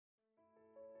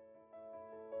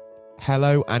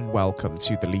Hello and welcome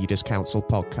to the Leaders Council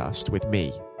podcast with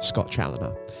me, Scott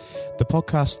Challoner. The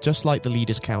podcast, just like the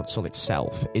Leaders Council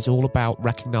itself, is all about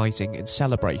recognising and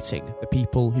celebrating the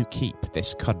people who keep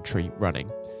this country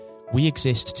running. We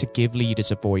exist to give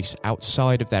leaders a voice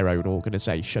outside of their own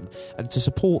organisation and to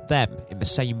support them in the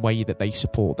same way that they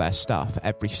support their staff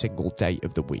every single day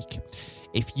of the week.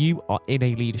 If you are in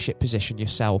a leadership position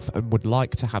yourself and would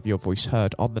like to have your voice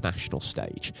heard on the national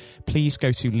stage, please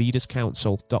go to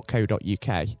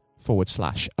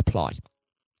leaderscouncil.co.uk/apply.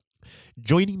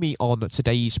 Joining me on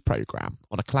today's programme,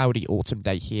 on a cloudy autumn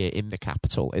day here in the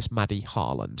capital, is Maddy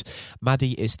Harland.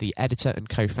 Maddy is the editor and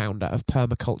co-founder of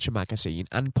Permaculture Magazine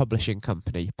and publishing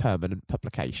company Permanent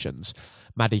Publications.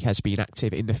 Maddy has been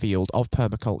active in the field of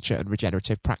permaculture and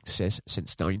regenerative practices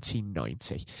since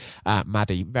 1990.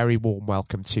 Maddy, very warm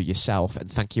welcome to yourself, and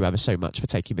thank you ever so much for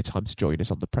taking the time to join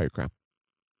us on the programme.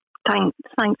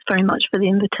 Thanks very much for the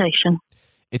invitation.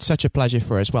 It's such a pleasure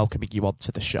for us welcoming you onto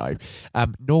the show.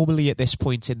 Normally at this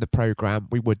point in the programme,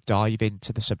 we would dive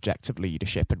into the subject of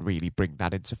leadership and really bring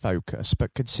that into focus.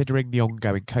 But considering the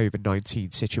ongoing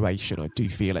COVID-19 situation, I do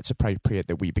feel it's appropriate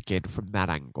that we begin from that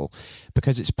angle,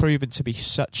 because it's proven to be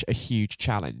such a huge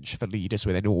challenge for leaders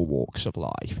within all walks of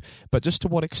life. But just to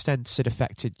what extent has it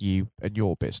affected you and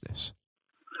your business?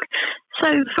 So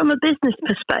from a business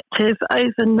perspective,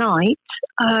 overnight,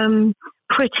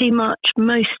 pretty much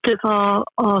most of our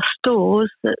stores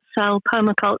that sell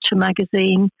Permaculture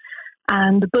Magazine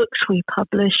and the books we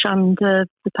publish under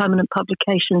the Permanent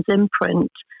Publications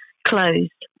imprint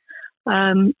closed.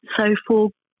 So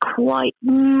for quite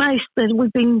most,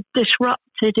 we've been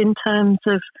disrupted in terms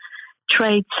of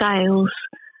trade sales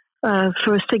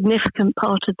for a significant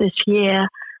part of this year,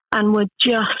 and we're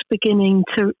just beginning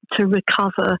to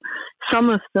recover. Some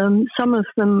of them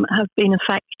have been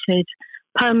affected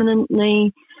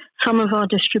permanently. Some of our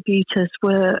distributors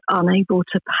were unable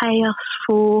to pay us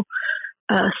for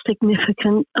a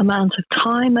significant amount of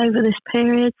time over this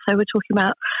period. So we're talking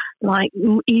about like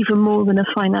even more than a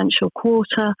financial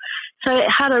quarter. So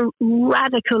it had a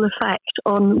radical effect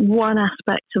on one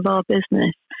aspect of our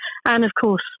business. And of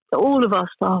course, all of our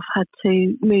staff had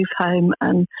to move home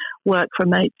and work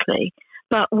remotely.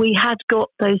 But we had got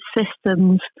those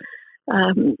systems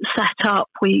set up.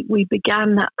 We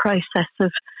began that process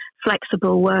of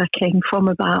flexible working from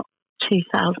about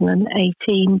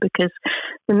 2018 because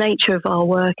the nature of our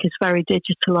work is very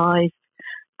digitalised,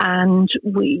 and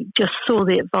we just saw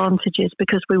the advantages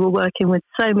because we were working with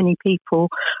so many people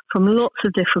from lots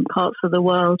of different parts of the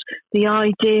world. The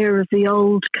idea of the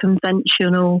old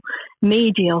conventional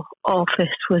media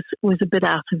office was a bit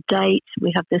out of date.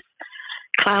 We have this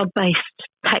cloud-based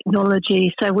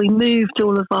technology, so we moved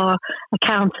all of our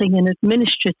accounting and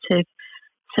administrative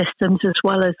systems as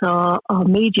well as our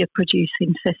media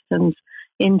producing systems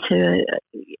into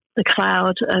the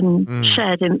cloud and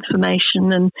shared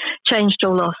information, and changed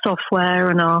all our software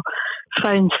and our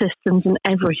phone systems and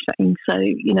everything. So,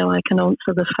 I can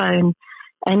answer the phone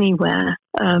anywhere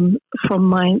from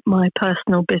my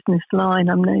personal business line.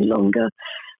 I'm no longer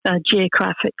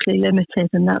geographically limited,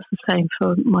 and that's the same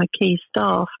for my key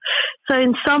staff. So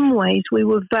in some ways we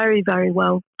were very, very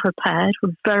well prepared.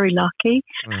 We're very lucky.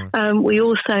 We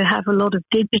also have a lot of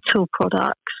digital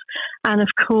products, and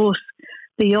of course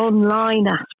the online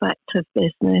aspect of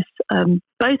business,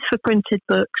 both for printed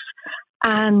books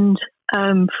and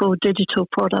for digital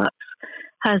products,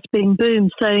 has been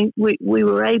boomed. So we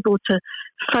were able to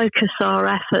focus our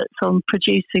efforts on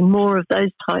producing more of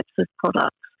those types of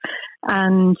products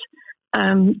and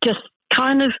just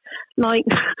kind of like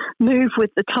move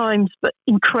with the times, but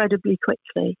incredibly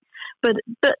quickly. But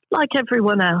like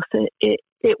everyone else,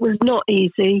 it was not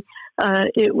easy.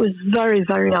 It was very,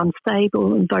 very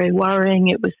unstable and very worrying.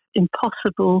 It was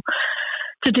impossible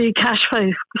to do cash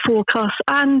flow forecasts.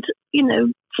 And,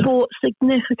 for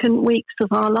significant weeks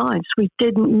of our lives, we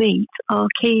didn't meet our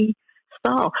key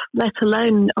staff, let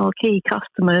alone our key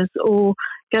customers, or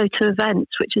go to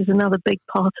events, which is another big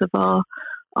part of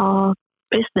our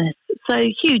business. So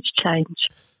huge change.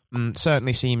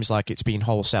 Certainly seems like it's been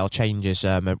wholesale changes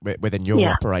within your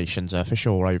operations for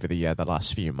sure over the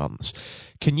last few months.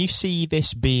 Can you see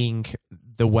this being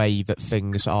the way that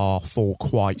things are for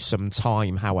quite some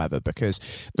time, however? Because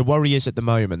the worry is at the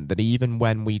moment that even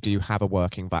when we do have a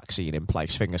working vaccine in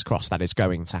place, fingers crossed that is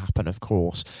going to happen, of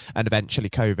course, and eventually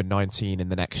COVID-19 in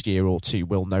the next year or two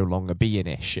will no longer be an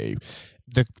issue,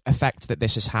 the effect that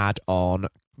this has had on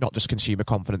not just consumer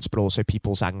confidence, but also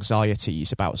people's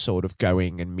anxieties about sort of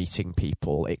going and meeting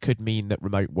people. It could mean that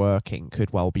remote working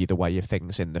could well be the way of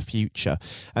things in the future.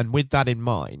 And with that in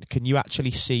mind, can you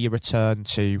actually see a return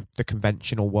to the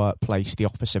conventional workplace, the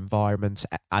office environment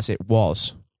as it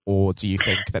was? Or do you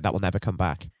think that will never come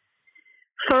back?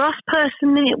 For us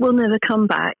personally, it will never come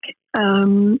back.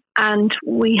 And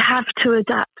we have to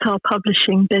adapt our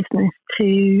publishing business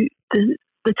to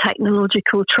the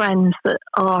technological trends that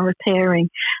are appearing.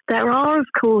 There are, of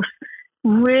course,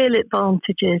 real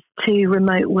advantages to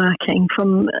remote working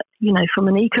from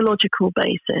an ecological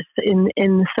basis in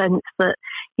the sense that,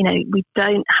 we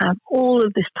don't have all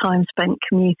of this time spent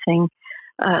commuting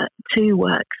to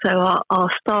work. So our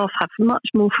staff have much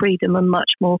more freedom and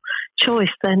much more choice.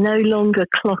 They're no longer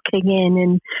clocking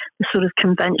in the sort of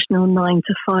conventional 9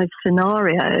 to 5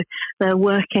 scenario. They're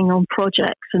working on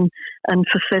projects and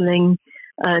fulfilling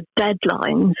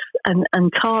deadlines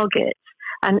and targets.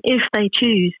 And if they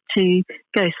choose to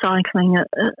go cycling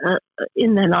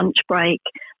in their lunch break,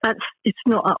 it's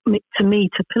not up to me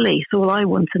to police. All I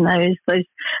want to know is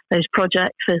those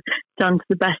projects are done to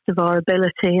the best of our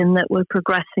ability and that we're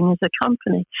progressing as a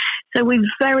company. So we've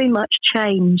very much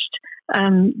changed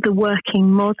the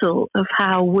working model of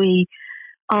how we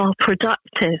are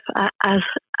productive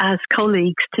as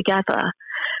colleagues together.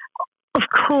 Of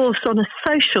course, on a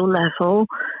social level,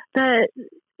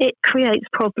 it creates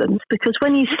problems because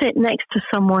when you sit next to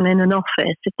someone in an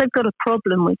office, if they've got a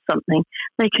problem with something,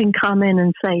 they can come in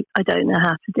and say, I don't know how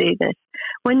to do this.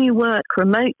 When you work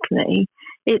remotely,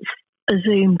 it's a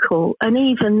Zoom call. And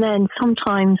even then,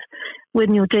 sometimes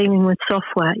when you're dealing with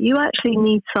software, you actually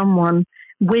need someone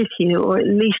with you or at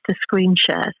least a screen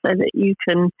share so that you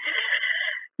can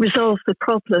resolve the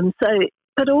problem.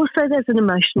 But also there's an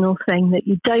emotional thing that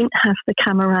you don't have the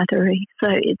camaraderie. So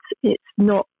it's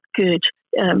not good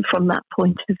from that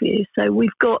point of view. So we've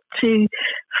got to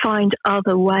find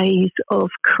other ways of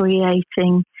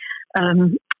creating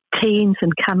teams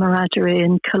and camaraderie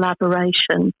and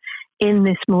collaboration in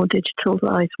this more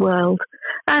digitalised world.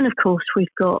 And of course, we've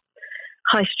got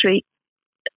high street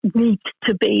needs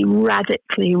to be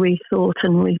radically rethought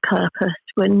and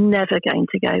repurposed. We're never going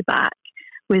to go back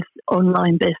with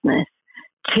online business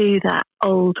to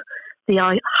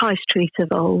the high street of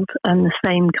old and the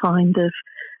same kind of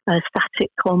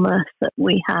static commerce that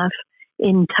we have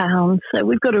in town. So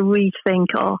we've got to rethink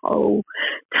our whole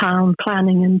town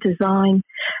planning and design.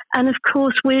 And of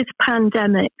course, with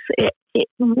pandemics, it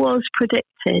was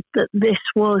predicted that this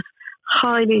was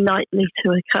highly likely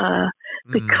to occur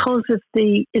because of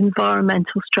the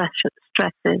environmental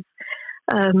stresses.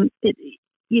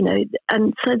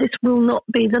 And so this will not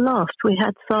be the last. We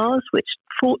had SARS, which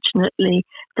fortunately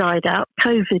died out.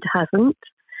 COVID hasn't.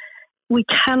 We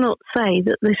cannot say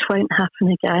that this won't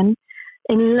happen again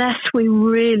unless we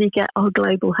really get our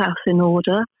global house in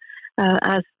order,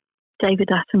 as David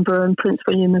Attenborough and Prince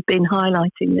William have been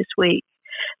highlighting this week.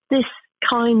 This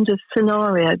kind of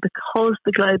scenario, because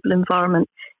the global environment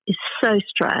is so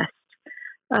stressed,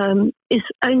 is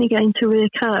only going to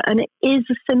reoccur, and it is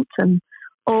a symptom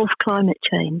of climate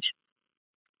change.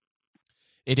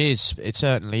 It is. It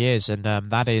certainly is. And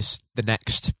that is the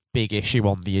next big issue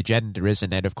on the agenda,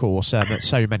 isn't it? Of course,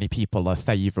 so many people are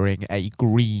favouring a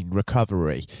green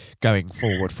recovery going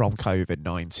forward from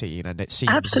COVID-19, and it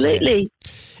seems absolutely.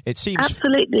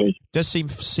 Does seem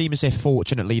as if,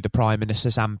 fortunately, the Prime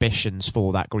Minister's ambitions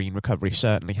for that green recovery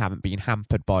certainly haven't been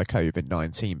hampered by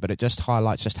COVID-19. But it just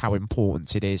highlights just how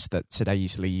important it is that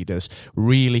today's leaders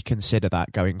really consider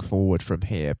that going forward from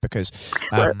here. Because,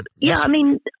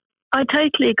 I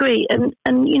totally agree, and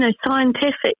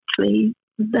scientifically,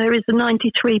 there is a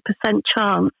 93%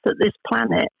 chance that this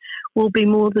planet will be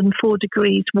more than 4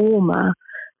 degrees warmer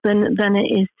than it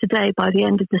is today by the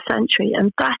end of the century.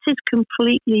 And that is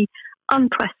completely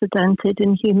unprecedented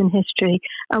in human history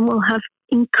and will have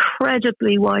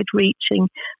incredibly wide-reaching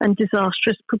and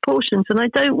disastrous proportions. And I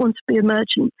don't want to be a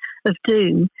merchant of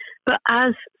doom, but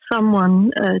as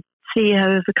someone,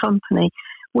 CEO of a company,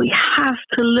 we have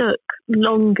to look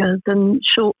longer than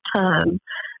short-term,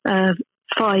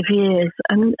 5 years,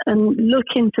 and look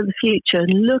into the future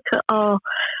and look at our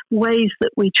ways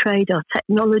that we trade our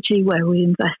technology, where we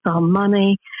invest our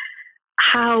money,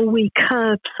 how we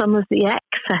curb some of the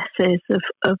excesses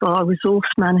of our resource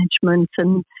management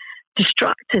and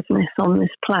destructiveness on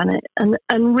this planet, and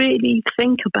really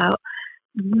think about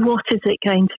what is it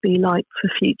going to be like for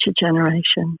future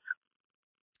generations.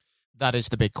 That is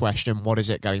the big question. What is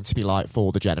it going to be like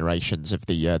for the generations of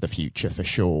the future, for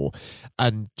sure?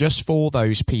 And just for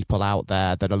those people out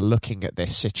there that are looking at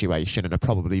this situation and are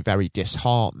probably very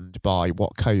disheartened by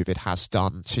what COVID has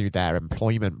done to their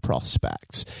employment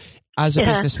prospects, as a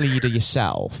business leader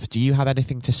yourself, do you have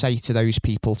anything to say to those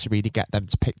people to really get them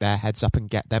to pick their heads up and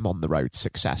get them on the road to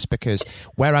success? Because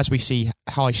whereas we see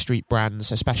high street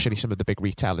brands, especially some of the big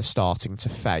retailers, starting to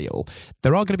fail,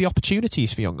 there are going to be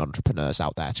opportunities for young entrepreneurs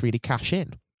out there to really cash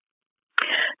in.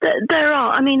 There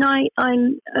are. I mean, I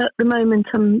at the moment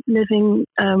I'm living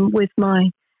with my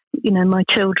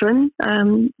children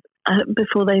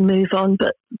before they move on,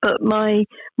 but my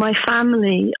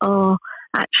family are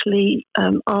actually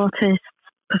artists,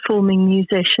 performing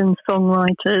musicians,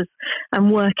 songwriters, and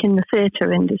work in the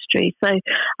theatre industry. So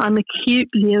I'm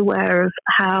acutely aware of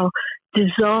how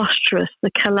disastrous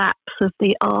the collapse of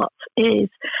the arts is.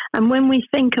 And when we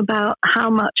think about how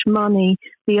much money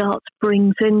the arts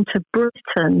brings into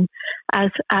Britain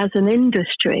as an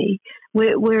industry,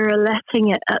 we're letting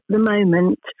it at the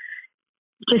moment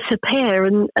disappear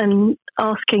and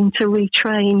asking to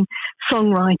retrain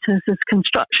songwriters as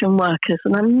construction workers,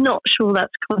 and I'm not sure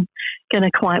that's going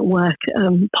to quite work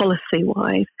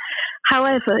policy-wise.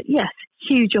 However, yes,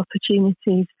 huge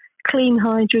opportunities. Clean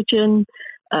hydrogen,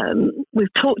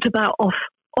 we've talked about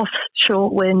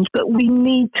offshore wind, but we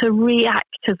need to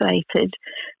reactivate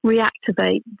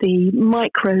the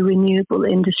micro-renewable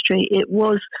industry. It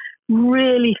was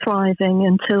really thriving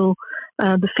until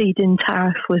the feed-in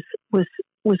tariff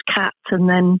was capped and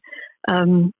then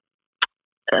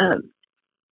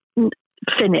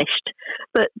finished.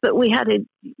 But we had a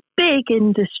big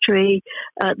industry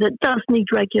that does need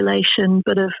regulation,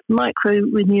 but of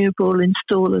micro-renewable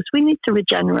installers. We need to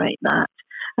regenerate that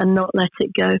and not let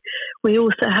it go. We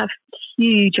also have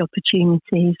huge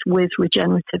opportunities with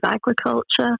regenerative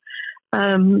agriculture,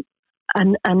 and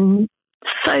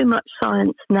so much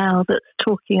science now that's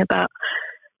talking about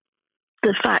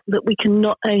the fact that we can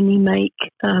not only make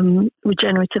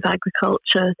regenerative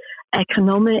agriculture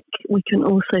economic, we can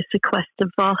also sequester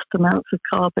vast amounts of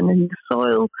carbon in the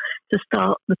soil to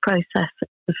start the process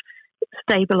of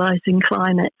stabilising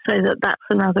climate. So that's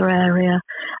another area.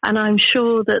 And I'm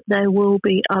sure that there will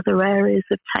be other areas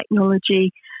of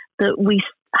technology that we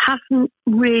haven't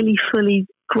really fully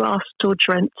grasped or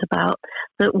dreamt about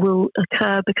that will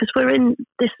occur, because we're in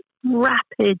this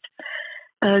rapid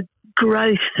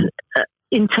growth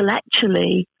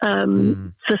intellectually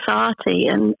society,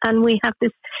 and we have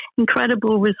this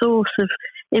incredible resource of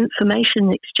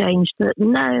information exchange that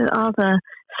no other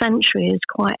century has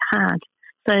quite had.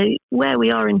 So where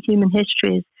we are in human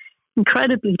history is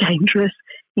incredibly dangerous,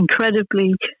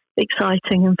 incredibly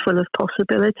exciting and full of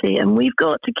possibility, and we've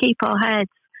got to keep our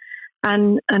heads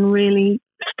and really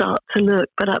start to look.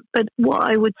 But what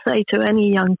I would say to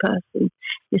any young person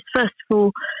is, first of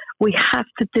all, we have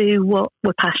to do what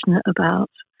we're passionate about.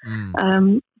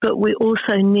 But we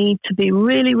also need to be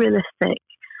really realistic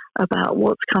about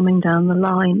what's coming down the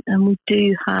line. And we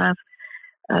do have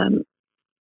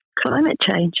climate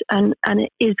change, and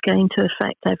it is going to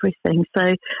affect everything.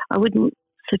 So I wouldn't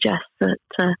suggest that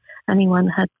anyone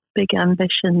had big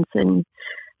ambitions in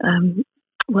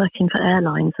working for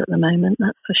airlines at the moment,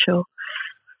 that's for sure.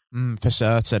 For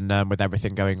certain, with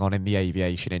everything going on in the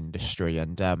aviation industry,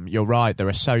 and you're right.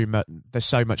 There's so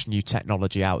much new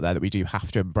technology out there that we do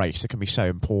have to embrace that can be so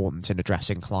important in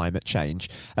addressing climate change.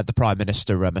 The Prime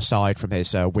Minister, aside from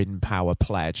his wind power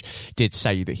pledge, did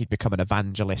say that he'd become an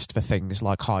evangelist for things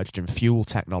like hydrogen fuel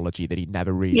technology that he'd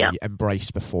never really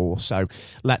embraced before. So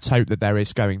let's hope that there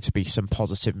is going to be some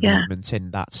positive movement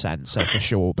in that sense, for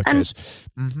sure. Because.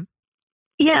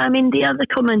 Yeah, I mean, the other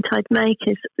comment I'd make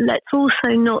is, let's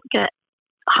also not get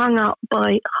hung up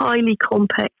by highly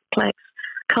complex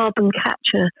carbon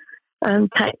capture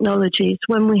technologies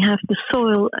when we have the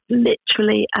soil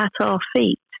literally at our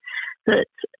feet. That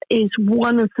is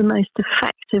one of the most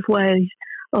effective ways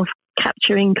of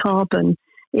capturing carbon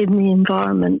in the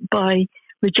environment, by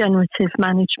regenerative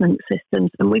management systems.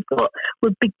 And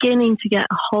we're beginning to get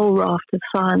a whole raft of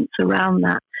science around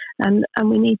that. And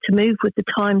we need to move with the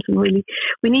times, and really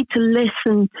we need to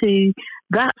listen to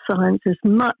that science as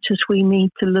much as we need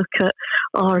to look at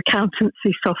our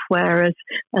accountancy software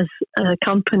as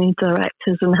company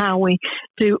directors, and how we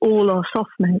do all our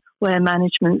software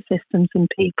management systems and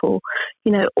people.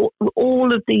 You know,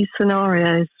 all of these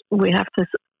scenarios we have to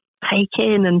take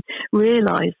in and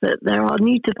realise that there are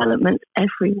new developments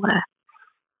everywhere.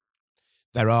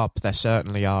 There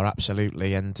certainly are,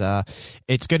 absolutely. And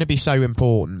it's going to be so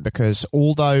important because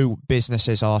although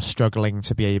businesses are struggling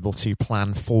to be able to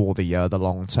plan for the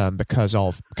long term because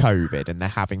of COVID and they're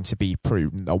having to be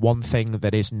prudent, the one thing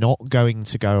that is not going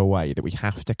to go away that we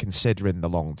have to consider in the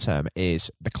long term is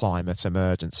the climate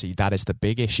emergency. That is the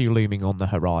big issue looming on the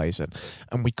horizon.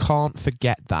 And we can't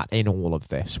forget that in all of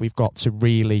this. We've got to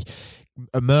really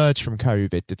emerge from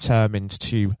COVID determined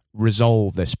to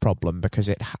resolve this problem because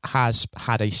it has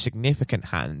had a significant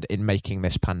hand in making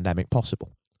this pandemic possible.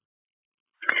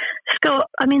 Scott,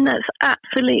 I mean, that's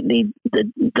absolutely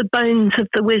the bones of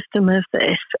the wisdom of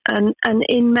this. And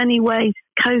in many ways,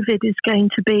 COVID is going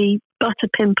to be but a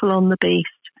pimple on the beast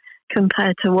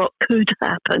compared to what could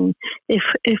happen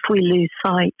if we lose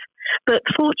sight. But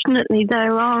fortunately,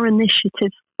 there are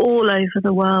initiatives all over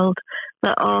the world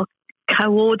that are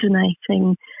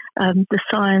coordinating the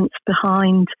science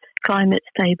behind climate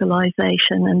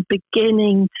stabilisation and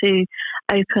beginning to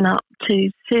open up to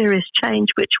serious change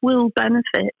which will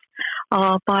benefit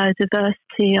our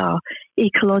biodiversity, our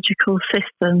ecological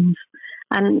systems.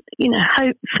 And,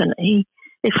 hopefully,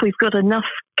 if we've got enough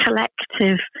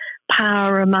collective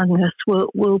power among us,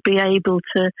 we'll be able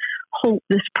to halt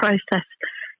this process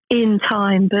in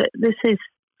time. But this is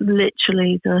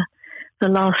literally the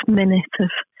last minute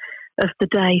of the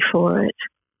day for it.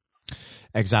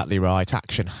 Exactly right.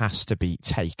 Action has to be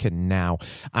taken now.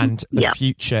 And the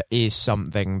future is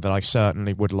something that I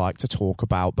certainly would like to talk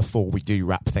about before we do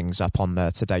wrap things up on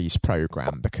today's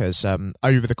programme, because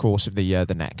over the course of the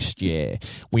next year,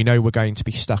 we know we're going to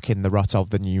be stuck in the rut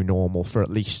of the new normal for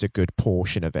at least a good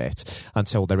portion of it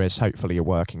until there is hopefully a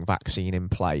working vaccine in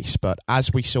place. But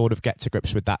as we sort of get to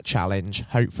grips with that challenge,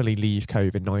 hopefully leave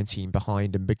COVID-19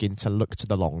 behind and begin to look to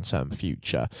the long-term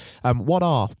future, what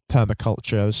are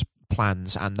permaculture's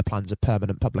plans and the plans of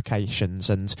Permanent Publications,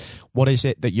 and what is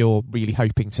it that you're really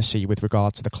hoping to see with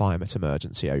regard to the climate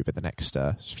emergency over the next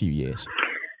few years?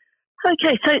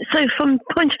 Okay, so from the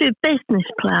point of view of business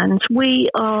plans, we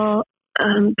are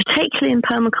particularly in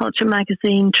Permaculture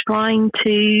Magazine trying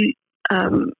to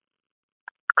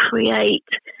create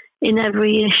in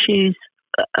every issues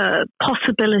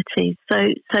possibilities.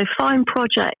 So find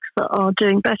projects that are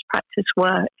doing best practice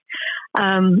work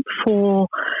for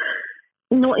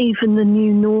not even the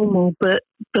new normal, but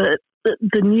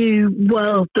the new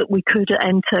world that we could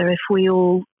enter if we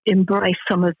all embrace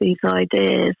some of these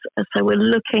ideas. So we're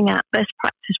looking at best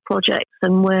practice projects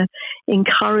and we're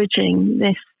encouraging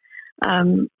this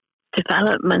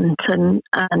development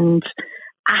and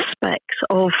aspects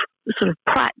of sort of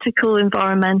practical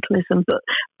environmentalism,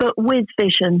 but with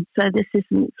vision. So this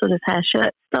isn't sort of hair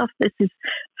shirt stuff. This is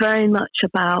very much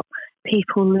about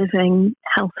people living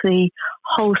healthy,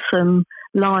 wholesome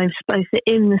lives, both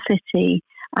in the city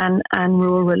and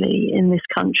rurally in this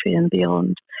country and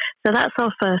beyond. So that's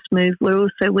our first move.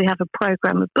 We have a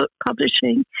program of book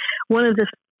publishing. One of the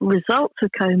results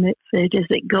of COVID is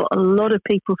it got a lot of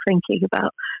people thinking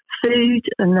about food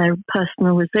and their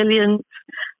personal resilience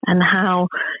and how,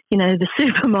 the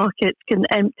supermarkets can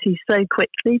empty so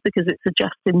quickly because it's a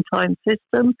just-in-time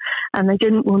system, and they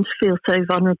didn't want to feel so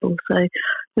vulnerable. So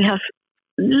we have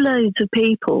loads of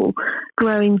people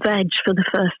growing veg for the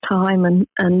first time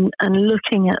and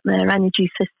looking at their energy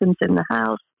systems in the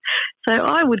house. So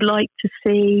I would like to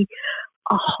see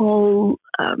a whole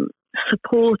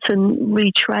support and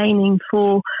retraining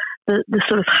for the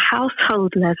sort of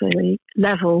household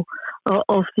level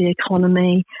of the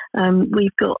economy.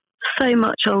 We've got so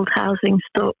much old housing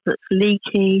stock that's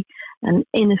leaky and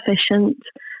inefficient.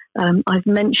 I've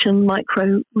mentioned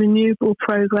micro renewable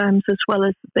programs as well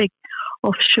as the big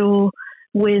offshore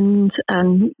wind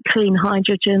and clean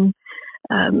hydrogen.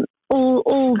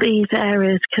 All these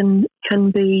areas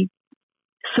can be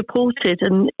supported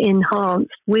and enhanced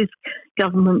with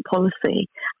government policy,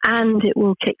 and it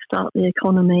will kickstart the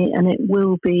economy, and it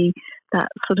will be that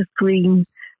sort of green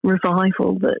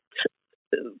revival that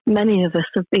many of us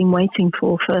have been waiting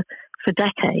for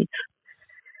decades.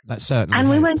 That's certainly, and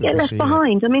we won't get left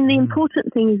behind. I mean, the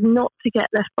important thing is not to get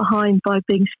left behind by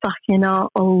being stuck in our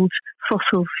old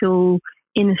fossil fuel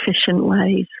inefficient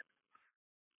ways.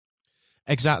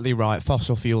 Exactly right.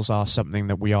 Fossil fuels are something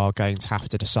that we are going to have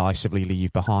to decisively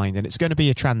leave behind, and it's going to be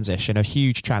a transition, a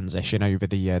huge transition over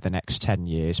the next 10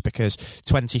 years, because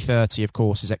 2030, of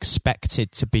course, is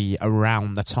expected to be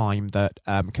around the time that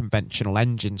conventional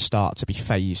engines start to be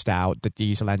phased out, the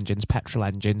diesel engines, petrol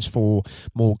engines, for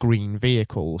more green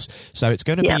vehicles. So it's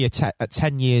going to be a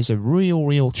 10 years of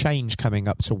real change coming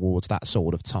up towards that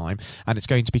sort of time, and it's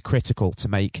going to be critical to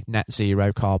make net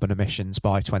zero carbon emissions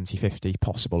by 2050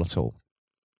 possible at all.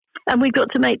 And we've got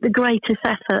to make the greatest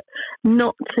effort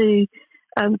not to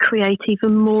create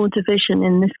even more division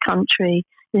in this country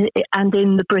and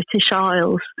in the British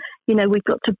Isles. You know, we've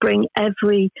got to bring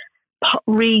every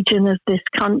region of this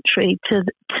country to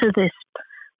this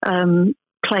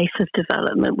place of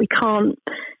development. We can't.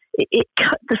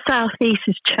 The southeast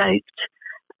is choked,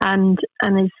 and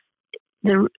is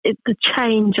the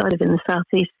change I live in the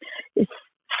southeast is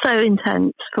so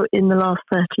intense in the last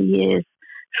 30 years,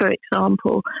 for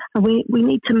example, and we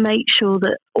need to make sure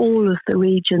that all of the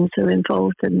regions are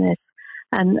involved in this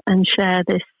and share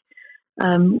this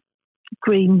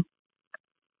green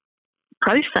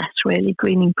process, really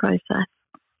greening process.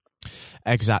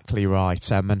 Exactly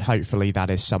right, and hopefully that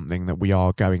is something that we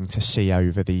are going to see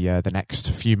over the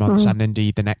next few months and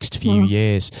indeed the next few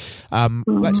years.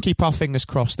 Let's keep our fingers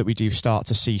crossed that we do start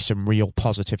to see some real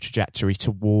positive trajectory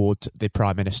toward the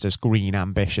Prime Minister's green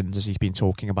ambitions, as he's been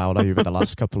talking about over the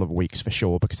last couple of weeks, for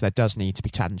sure, because there does need to be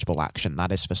tangible action,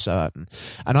 that is for certain.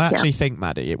 And I actually think,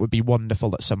 Maddy, it would be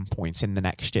wonderful at some point in the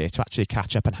next year to actually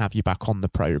catch up and have you back on the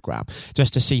programme,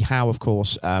 just to see how, of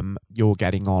course, you're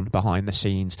getting on behind the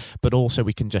scenes, but also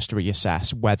we can just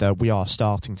reassess whether we are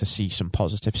starting to see some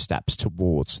positive steps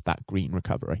towards that green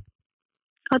recovery.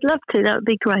 I'd love to. That would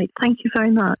be great. Thank you very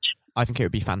much. I think it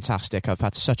would be fantastic. I've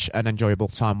had such an enjoyable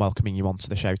time welcoming you onto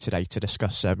the show today to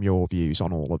discuss your views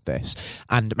on all of this.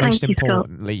 And most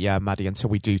importantly, Maddy, until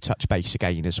we do touch base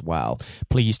again as well,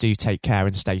 please do take care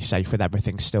and stay safe with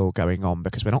everything still going on,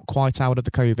 because we're not quite out of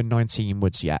the COVID-19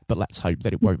 woods yet, but let's hope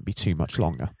that it won't be too much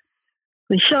longer.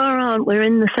 We sure aren't. We're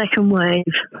in the second wave.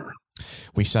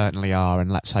 We certainly are,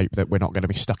 and let's hope that we're not going to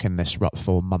be stuck in this rut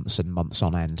for months and months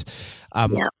on end. I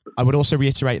would also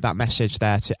reiterate that message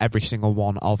there to every single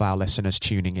one of our listeners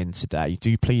tuning in today.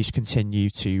 Do please continue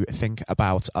to think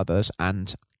about others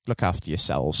and look after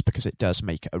yourselves, because it does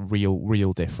make a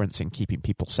real difference in keeping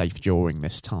people safe during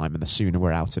this time, and the sooner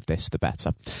we're out of this, the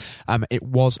better. It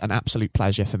was an absolute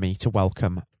pleasure for me to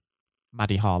welcome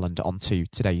Maddy Harland onto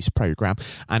today's programme,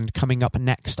 and coming up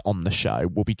next on the show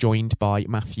we'll be joined by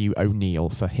Matthew O'Neill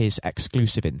for his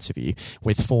exclusive interview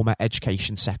with former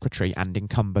Education Secretary and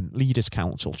incumbent Leaders'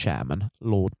 Council Chairman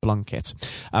Lord Blunkett.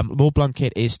 Lord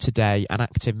Blunkett is today an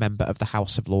active member of the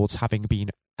House of Lords, having been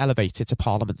elevated to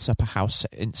Parliament's upper house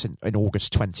in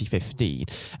August 2015,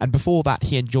 and before that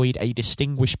he enjoyed a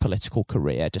distinguished political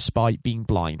career despite being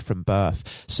blind from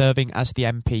birth, serving as the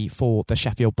MP for the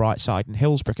Sheffield Brightside and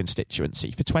Hillsborough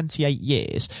constituency for 28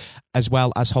 years, as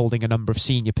well as holding a number of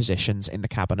senior positions in the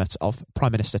cabinet of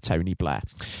Prime Minister Tony Blair.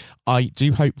 I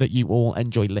do hope that you all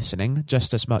enjoy listening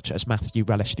just as much as Matthew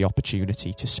relished the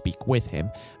opportunity to speak with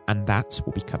him, and that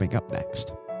will be coming up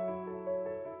next.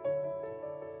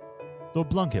 Lord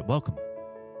Blunkett, welcome.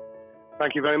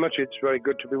 Thank you very much. It's very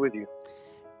good to be with you.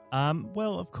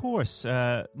 Well, of course,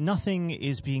 nothing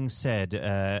is being said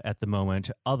at the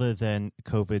moment other than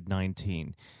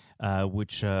COVID-19,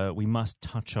 which we must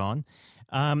touch on.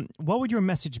 What would your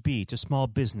message be to small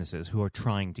businesses who are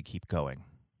trying to keep going?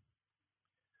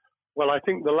 Well, I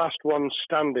think the last ones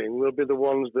standing will be the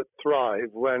ones that thrive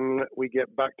when we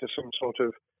get back to some sort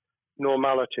of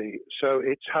normality. So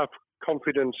it's have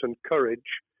confidence and courage.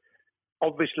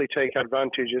 Obviously take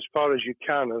advantage as far as you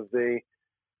can of the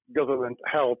government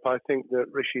help. I think that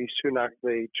Rishi Sunak,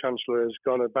 the Chancellor, has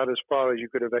gone about as far as you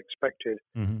could have expected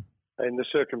in the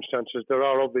circumstances. There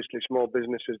are obviously small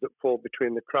businesses that fall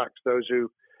between the cracks. Those who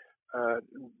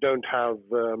don't have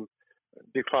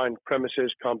defined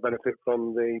premises can't benefit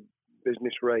from the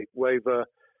business rate waiver,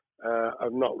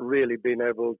 have not really been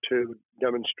able to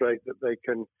demonstrate that they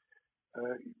can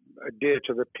adhere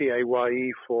to the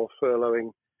PAYE for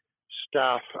furloughing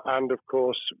staff, and of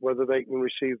course whether they can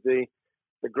receive the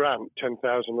grant,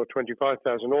 10,000 or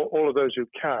 25,000. All of those who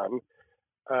can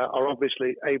are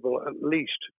obviously able at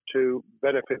least to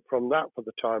benefit from that for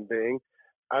the time being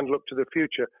and look to the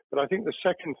future. But I think the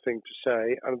second thing to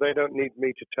say, and they don't need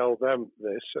me to tell them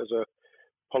this as a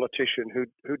politician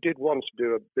who did once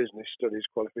do a business studies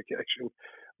qualification,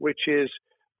 which is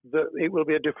that it will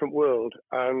be a different world,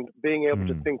 and being able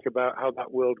to think about how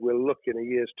that world will look in a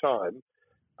year's time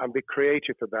and be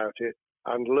creative about it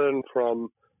and learn from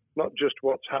not just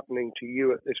what's happening to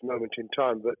you at this moment in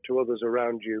time, but to others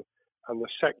around you and the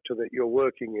sector that you're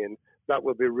working in, that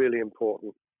will be really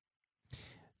important.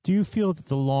 Do you feel that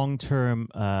the long-term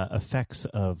effects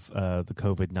of the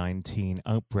COVID-19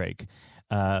 outbreak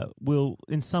will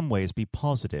in some ways be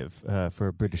positive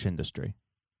for British industry?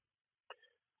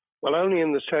 Well, only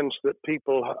in the sense that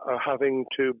people are having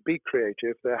to be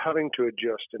creative, they're having to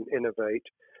adjust and innovate.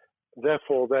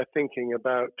 Therefore, they're thinking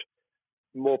about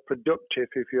more productive,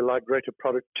 if you like, greater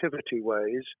productivity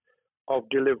ways of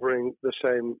delivering the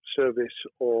same service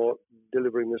or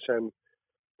delivering the same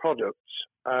products.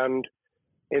 And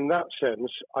in that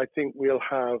sense, I think we'll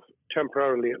have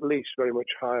temporarily at least very much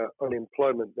higher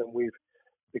unemployment than we've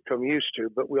become used to,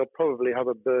 but we'll probably have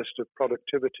a burst of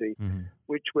productivity,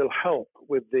 which will help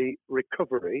with the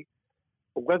recovery.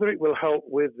 Whether it will help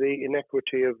with the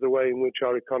inequity of the way in which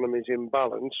our economy is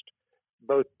imbalanced,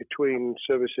 both between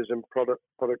services and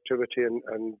productivity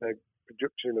and the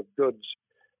production of goods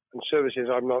and services,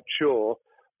 I'm not sure.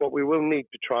 What we will need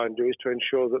to try and do is to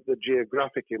ensure that the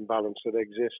geographic imbalance that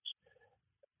exists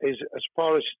is, as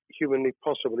far as humanly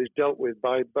possible, is dealt with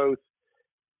by both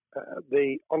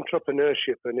the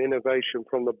entrepreneurship and innovation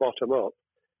from the bottom up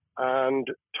and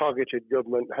targeted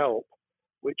government help,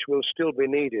 which will still be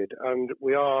needed. And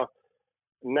we are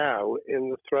now in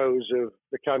the throes of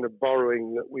the kind of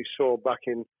borrowing that we saw back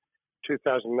in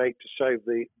 2008 to save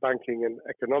the banking and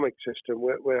economic system.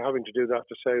 We're having to do that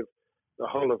to save the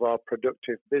whole of our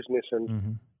productive business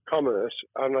and commerce,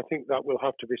 and I think that will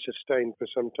have to be sustained for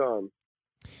some time.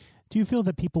 Do you feel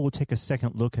that people will take a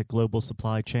second look at global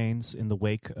supply chains in the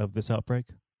wake of this outbreak?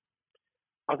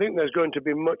 I think there's going to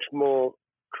be much more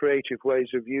creative ways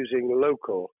of using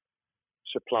local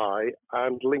supply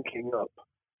and linking up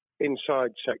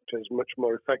inside sectors much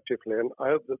more effectively. And I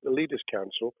hope that the Leaders'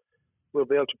 Council will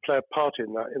be able to play a part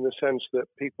in that, in the sense that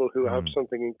people who have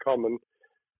something in common,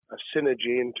 a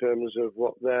synergy in terms of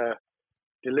what they're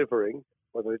delivering,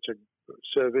 whether it's a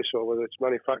service or whether it's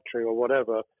manufacturing or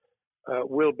whatever,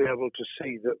 will be able to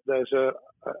see that there's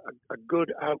a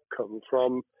good outcome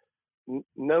from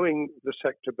knowing the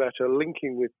sector better,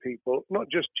 linking with people, not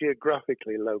just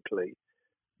geographically, locally,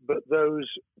 but those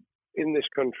in this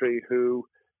country who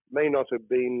may not have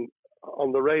been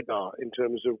on the radar in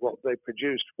terms of what they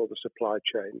produced for the supply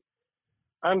chain.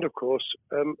 And of course,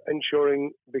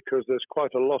 ensuring, because there's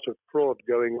quite a lot of fraud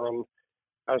going on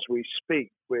as we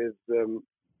speak with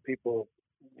people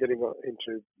getting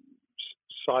into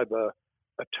cyber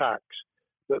attacks,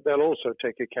 that they'll also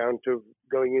take account of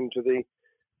going into the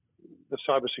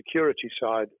cyber security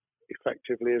side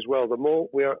effectively as well. The more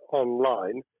we are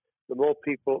online, the more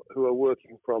people who are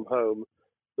working from home,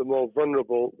 the more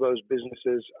vulnerable those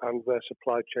businesses and their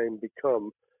supply chain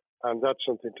become. And that's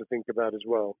something to think about as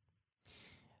well.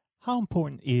 How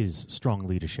important is strong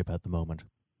leadership at the moment?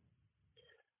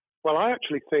 Well, I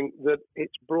actually think that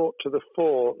it's brought to the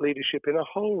fore leadership in a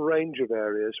whole range of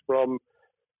areas, from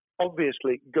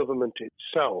obviously government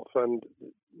itself, and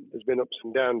there's been ups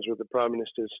and downs with the Prime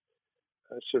Minister's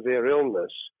severe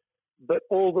illness, but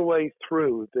all the way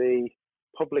through the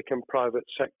public and private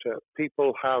sector,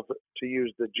 people have, to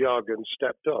use the jargon,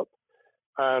 stepped up,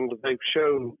 and they've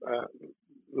shown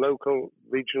local,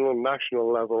 regional,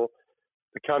 national level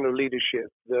the kind of leadership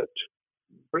that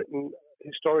Britain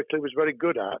historically was very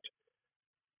good at.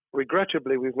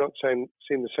 Regrettably, we've not seen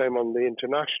the same on the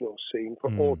international scene for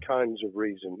all kinds of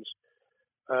reasons,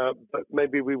 but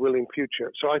maybe we will in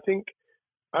future. So I think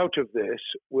out of this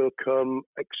will come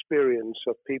experience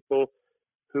of people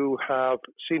who have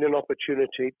seen an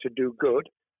opportunity to do good,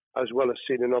 as well as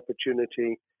seen an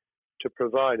opportunity to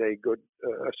provide a good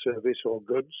service or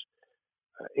goods,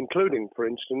 including, for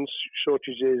instance,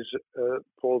 shortages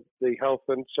for the health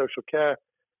and social care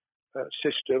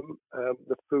system,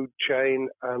 the food chain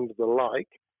and the like.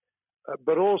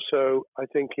 But also, I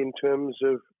think in terms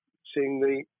of seeing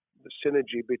the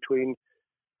synergy between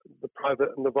the private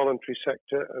and the voluntary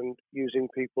sector and using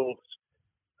people's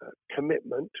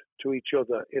commitment to each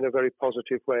other in a very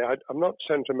positive way. I'm not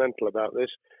sentimental about this.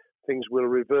 Things will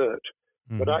revert.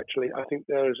 But actually, I think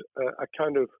there's a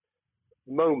kind of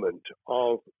moment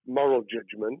of moral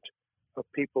judgment of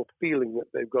people feeling that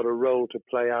they've got a role to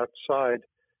play outside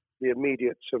the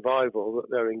immediate survival that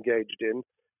they're engaged in.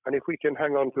 And if we can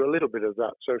hang on to a little bit of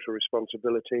that social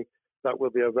responsibility, that will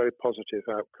be a very positive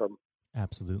outcome.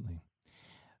 Absolutely.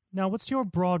 Now, what's your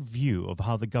broad view of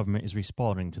how the government is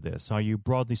responding to this? Are you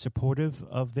broadly supportive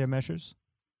of their measures?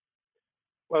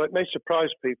 Well, it may surprise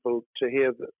people to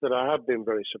hear that I have been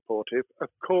very supportive. Of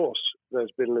course,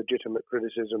 there's been legitimate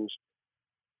criticisms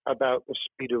about the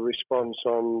speed of response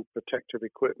on protective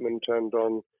equipment and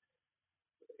on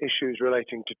issues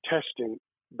relating to testing.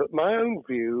 But my own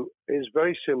view is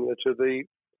very similar to the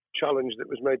challenge that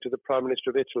was made to the Prime Minister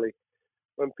of Italy,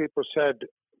 when people said,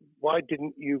 why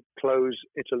didn't you close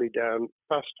Italy down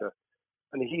faster?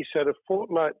 And he said, a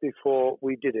fortnight before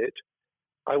we did it,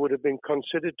 I would have been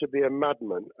considered to be a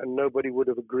madman and nobody would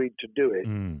have agreed to do it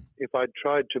if I'd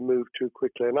tried to move too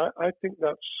quickly. And I think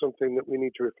that's something that we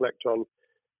need to reflect on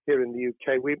here in the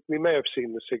UK. We may have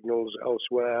seen the signals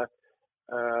elsewhere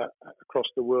across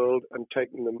the world and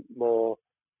taken them more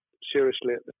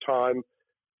seriously at the time.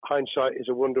 Hindsight is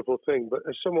a wonderful thing. But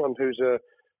as someone who's a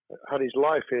had his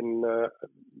life in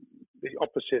the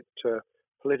opposite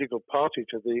political party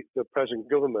to the present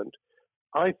government.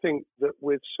 I think that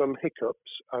with some hiccups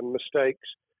and mistakes,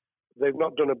 they've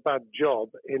not done a bad job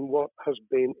in what has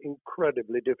been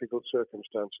incredibly difficult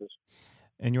circumstances.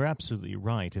 And you're absolutely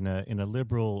right. In a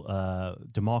liberal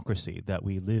democracy that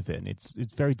we live in, it's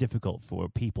very difficult for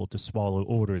people to swallow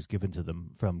orders given to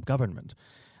them from government.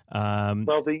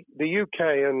 Well, the UK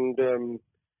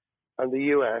and the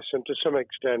US, and to some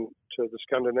extent the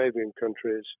Scandinavian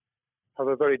countries, have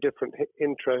a very different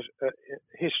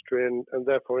history and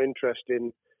therefore interest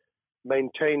in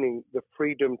maintaining the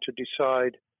freedom to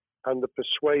decide and the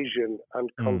persuasion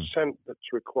and consent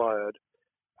that's required.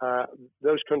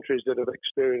 Those countries that have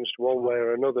experienced one way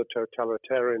or another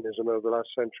totalitarianism over the last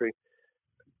century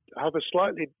have a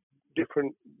slightly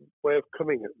different way of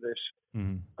coming at this.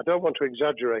 I don't want to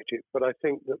exaggerate it, but I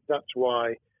think that that's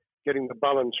why getting the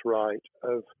balance right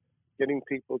of getting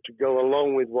people to go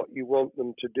along with what you want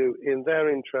them to do in their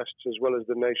interests as well as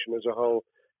the nation as a whole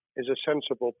is a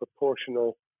sensible,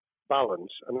 proportional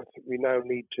balance. And I think we now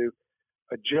need to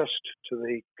adjust to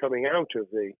the coming out of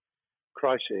the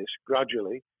crisis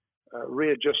gradually,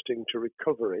 readjusting to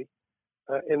recovery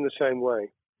in the same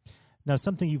way. Now,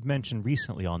 something you've mentioned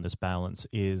recently on this balance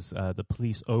is the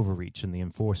police overreach in the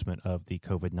enforcement of the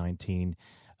COVID-19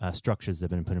 structures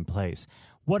that have been put in place.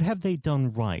 What have they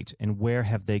done right, and where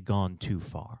have they gone too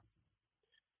far?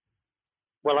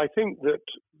 Well, I think that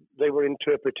they were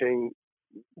interpreting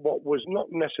what was not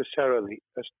necessarily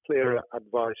as clear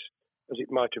advice as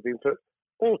it might have been for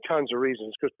all kinds of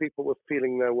reasons, because people were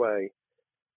feeling their way.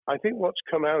 I think what's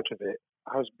come out of it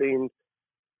has been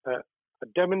a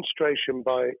demonstration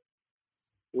by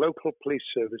local police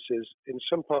services in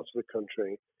some parts of the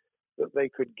country that they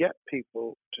could get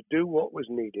people to do what was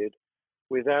needed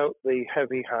without the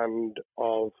heavy hand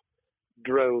of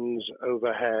drones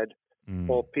overhead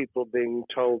or people being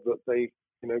told that they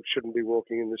shouldn't be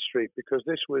walking in the street, because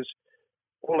this was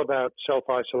all about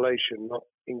self-isolation, not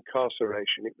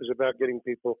incarceration. It was about getting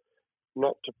people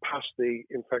not to pass the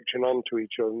infection on to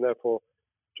each other and therefore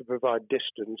to provide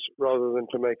distance rather than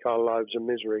to make our lives a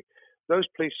misery. Those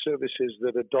police services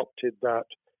that adopted that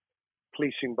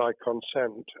policing by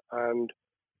consent and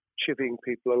chivying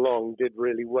people along did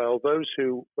really well. Those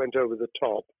who went over the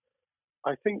top,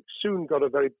 I think, soon got a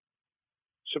very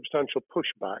substantial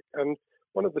pushback. And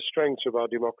one of the strengths of our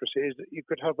democracy is that you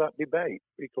could have that debate.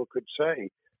 People could say,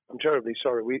 I'm terribly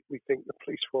sorry, we think the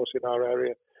police force in our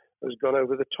area has gone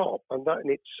over the top. And that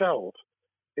in itself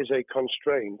is a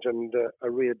constraint and a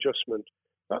readjustment.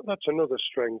 That's another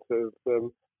strength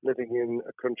of living in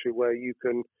a country where you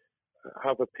can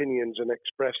have opinions and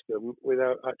express them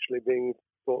without actually being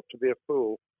thought to be a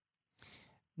fool.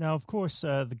 Now, of course,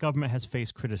 the government has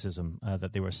faced criticism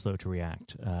that they were slow to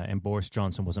react, and Boris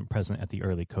Johnson wasn't present at the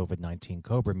early COVID-19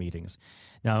 COBRA meetings.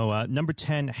 Now, Number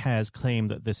 10 has claimed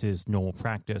that this is normal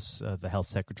practice. The health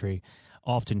secretary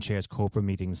often chairs COBRA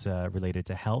meetings related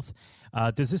to health.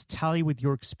 Does this tally with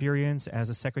your experience as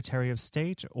a Secretary of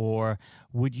State, or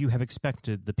would you have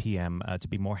expected the PM to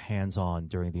be more hands-on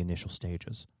during the initial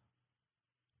stages?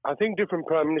 I think different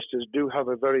prime ministers do have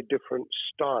a very different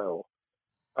style.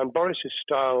 And Boris's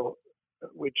style,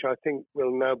 which I think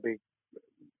will now be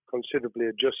considerably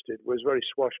adjusted, was very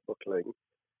swashbuckling.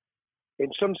 In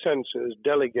some senses,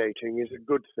 delegating is a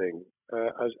good thing,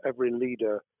 as every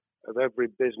leader of every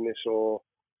business or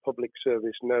public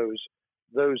service knows.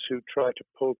 Those who try to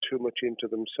pull too much into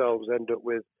themselves end up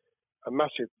with a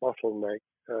massive bottleneck,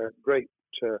 great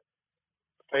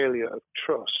failure of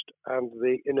trust, and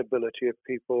the inability of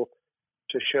people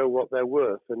to show what they're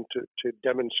worth and to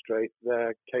demonstrate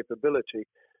their capability.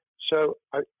 So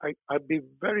I'd be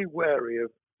very wary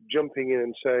of jumping in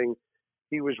and saying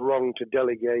he was wrong to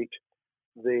delegate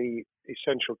the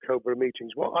essential COBRA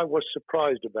meetings. What I was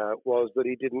surprised about was that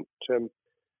he didn't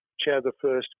chair the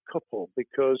first couple,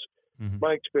 because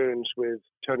my experience with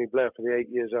Tony Blair for the 8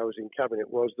 years I was in cabinet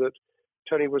was that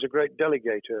Tony was a great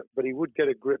delegator, but he would get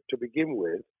a grip to begin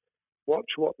with, watch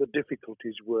what the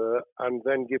difficulties were, and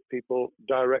then give people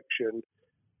direction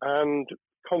and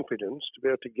confidence to be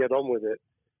able to get on with it.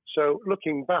 So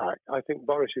looking back, I think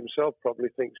Boris himself probably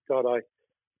thinks, God, I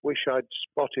wish I'd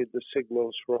spotted the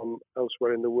signals from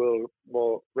elsewhere in the world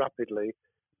more rapidly,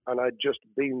 and I'd just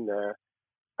been there.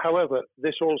 However,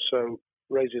 this also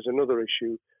raises another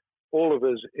issue. All of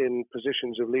us in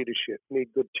positions of leadership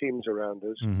need good teams around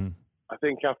us. I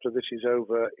think after this is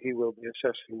over, he will be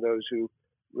assessing those who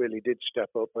really did step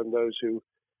up and those who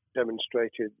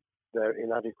demonstrated their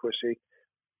inadequacy.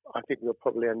 I think we'll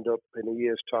probably end up in a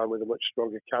year's time with a much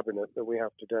stronger cabinet than we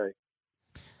have today.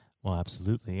 Well,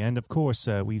 absolutely. And of course,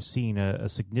 we've seen a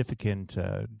significant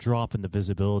drop in the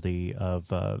visibility of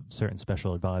certain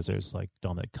special advisors like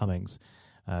Dominic Cummings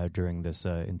during this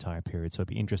entire period. So it'd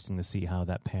be interesting to see how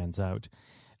that pans out.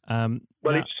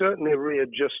 It's certainly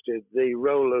readjusted the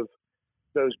role of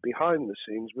those behind the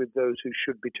scenes with those who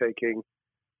should be taking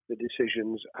the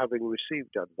decisions, having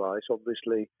received advice.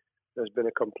 Obviously, there's been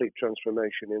a complete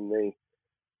transformation in the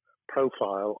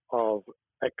profile of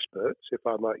experts, if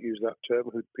I might use that term,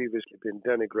 who'd previously been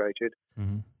denigrated.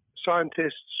 Mm-hmm.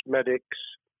 Scientists, medics,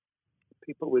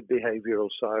 people with behavioral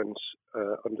science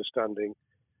understanding.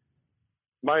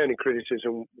 My only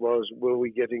criticism was, were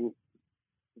we getting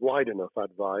wide enough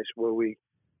advice? Were we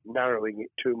narrowing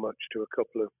it too much to a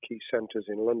couple of key centres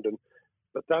in London?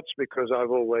 But that's because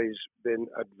I've always been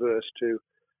adverse to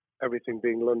everything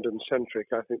being London-centric.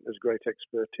 I think there's great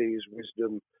expertise,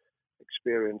 wisdom,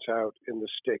 experience out in the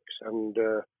sticks, and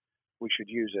we should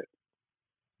use it.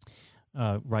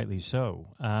 Rightly so.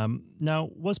 Now,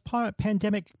 was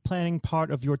pandemic planning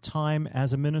part of your time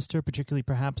as a minister, particularly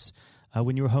perhaps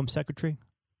when you were Home Secretary?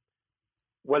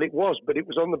 Well, it was, but it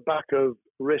was on the back of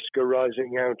risk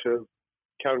arising out of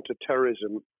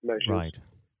counter-terrorism measures. Right.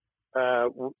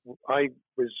 I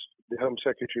was the Home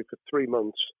Secretary for 3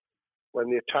 months when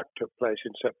the attack took place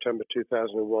in September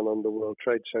 2001 on the World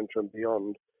Trade Center and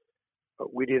beyond.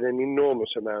 We did an enormous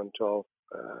amount of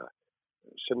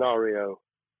scenario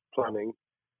planning,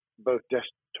 both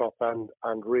desktop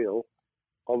and real.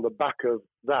 On the back of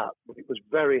that, it was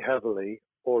very heavily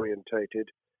orientated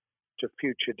to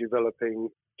future developing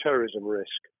terrorism risk.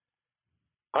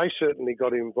 I certainly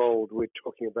got involved with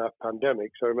talking about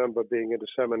pandemics. I remember being at a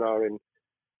seminar in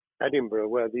Edinburgh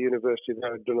where the university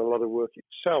there had done a lot of work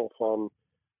itself on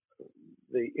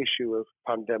the issue of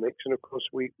pandemics. And of course,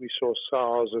 we saw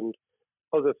SARS and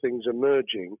other things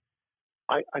emerging.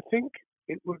 I think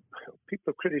people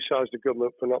have criticised the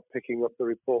government for not picking up the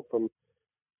report from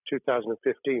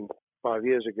 2015, 5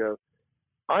 years ago.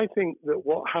 I think that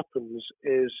what happens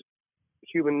is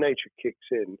human nature kicks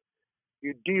in.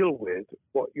 You deal with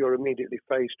what you're immediately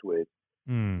faced with.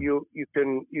 You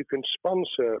can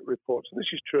sponsor reports, and this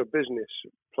is true of business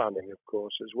planning, of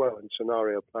course, as well, and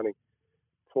scenario planning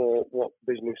for what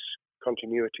business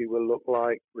continuity will look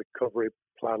like, recovery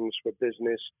plans for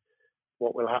business,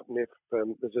 what will happen if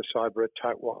there's a cyber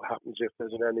attack, what happens if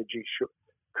there's an energy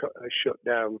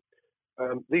shutdown.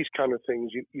 These kind of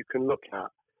things you can look at,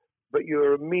 but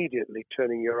you're immediately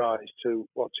turning your eyes to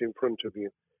what's in front of you.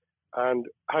 And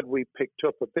had we picked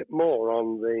up a bit more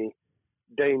on the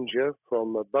danger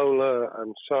from Ebola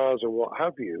and SARS and what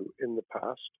have you in the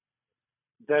past,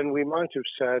 then we might have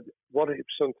said, what if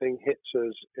something hits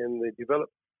us in the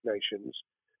developed nations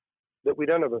that we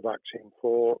don't have a vaccine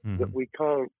for, that we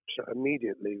can't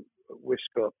immediately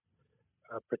whisk up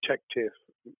protective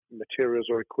materials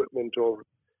or equipment, or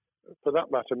for that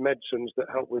matter, medicines that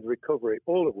help with recovery,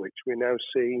 all of which we now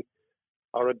see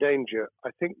are a danger.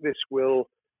 I think this will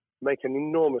make an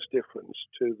enormous difference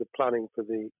to the planning for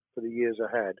the years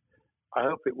ahead. I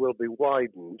hope it will be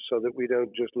widened so that we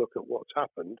don't just look at what's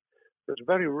happened, but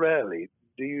very rarely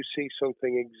do you see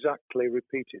something exactly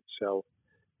repeat itself.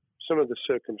 Some of the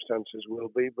circumstances will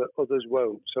be, but others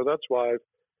won't. So that's why I've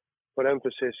put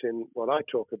emphasis in what I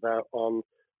talk about on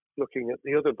looking at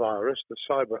the other virus, the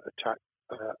cyber attack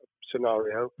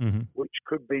scenario, which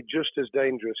could be just as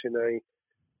dangerous in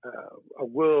a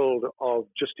world of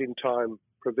just-in-time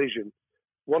provision.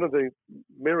 One of the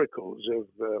miracles of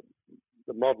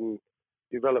the modern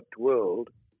developed world,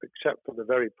 except for the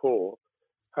very poor,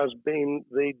 has been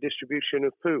the distribution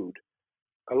of food.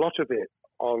 A lot of it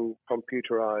on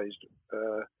computerized,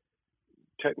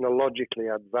 technologically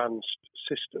advanced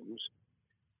systems.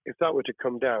 If that were to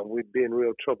come down, we'd be in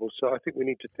real trouble. So I think we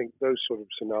need to think those sort of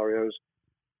scenarios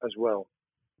as well.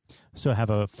 So have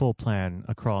a full plan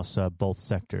across both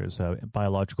sectors,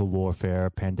 biological warfare,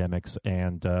 pandemics,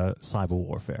 and cyber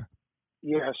warfare.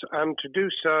 Yes, and to do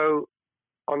so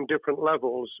on different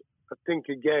levels. I think,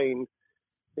 again,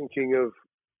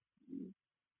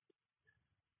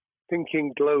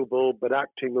 thinking global but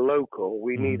acting local,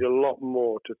 we need a lot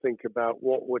more to think about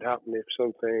what would happen if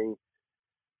something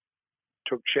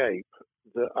took shape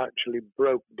that actually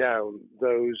broke down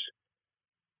those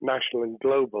national and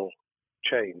global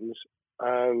chains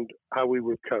and how we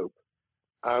would cope.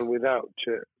 And without,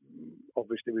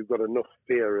 obviously, we've got enough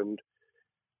fear and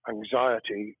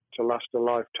anxiety to last a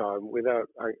lifetime. Without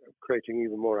creating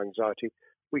even more anxiety,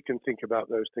 we can think about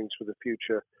those things for the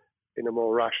future in a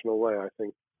more rational way, I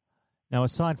think. Now,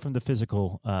 aside from the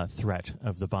physical threat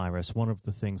of the virus, one of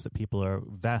the things that people are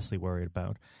vastly worried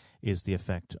about is the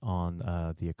effect on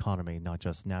the economy, not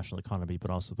just the national economy,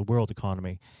 but also the world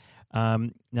economy.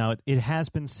 Now, it has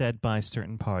been said by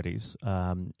certain parties,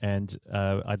 and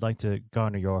I'd like to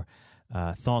garner your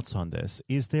thoughts on this.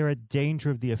 Is there a danger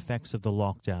of the effects of the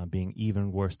lockdown being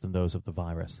even worse than those of the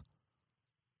virus?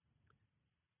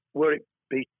 Were it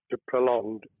be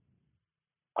prolonged,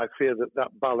 I fear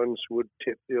that balance would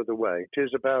tip the other way. It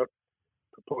is about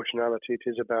proportionality. It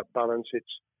is about balance. It's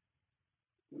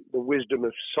the wisdom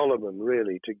of Solomon,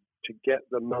 really, to get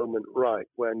the moment right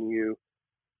when you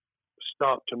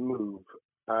start to move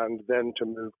and then to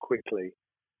move quickly.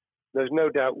 There's no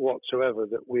doubt whatsoever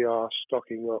that we are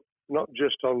stocking up, not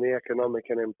just on the economic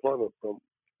and employment front,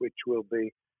 which will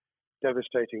be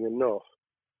devastating enough,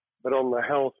 but on the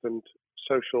health and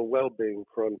social well-being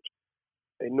front,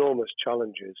 enormous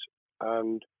challenges,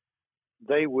 and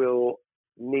they will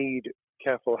need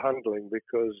careful handling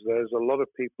because there's a lot of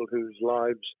people whose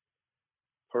lives,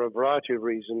 for a variety of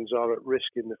reasons, are at risk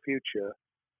in the future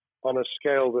on a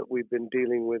scale that we've been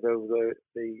dealing with over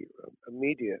the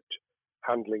immediate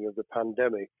handling of the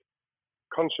pandemic,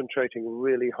 concentrating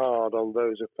really hard on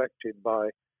those affected by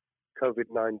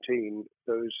COVID-19,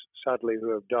 those sadly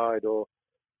who have died or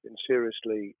been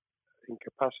seriously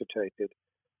incapacitated.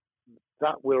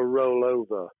 That will roll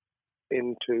over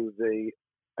into the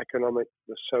economic,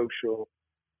 the social,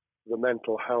 the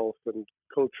mental health and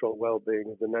cultural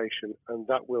well-being of the nation, and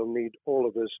that will need all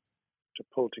of us to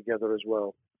pull together as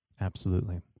well.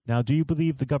 Absolutely. Now, do you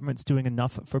believe the government's doing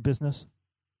enough for business?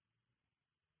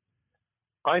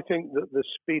 I think that the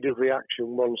speed of reaction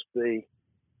once the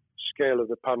scale of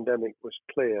the pandemic was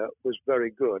clear was very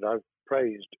good. I've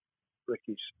praised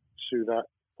Rishi Sunak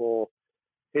for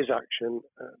his action.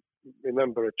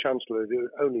 Remember, a chancellor who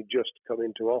only just come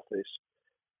into office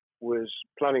was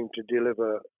planning to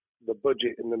deliver the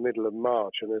budget in the middle of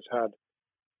March and has had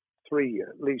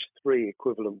at least three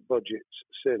equivalent budgets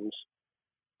since.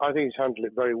 I think he's handled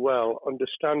it very well.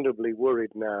 Understandably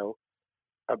worried now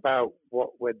about what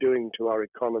we're doing to our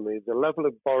economy. The level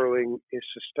of borrowing is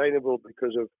sustainable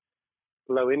because of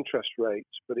low interest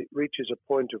rates, but it reaches a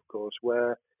point, of course,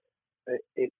 where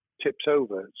it tips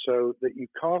over so that you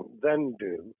can't then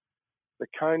do the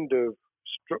kind of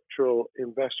structural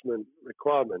investment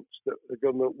requirements that the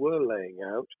government were laying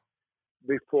out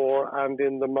before and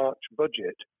in the March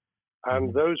budget.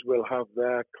 And those will have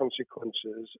their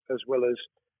consequences as well as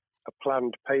a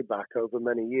planned payback over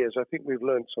many years. I think we've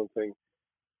learned something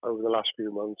over the last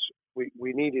few months.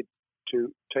 We needed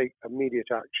to take immediate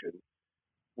action.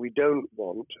 We don't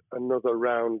want another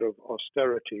round of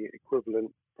austerity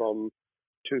equivalent from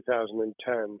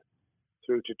 2010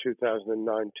 through to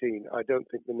 2019. I don't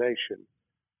think the nation,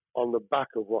 on the back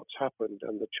of what's happened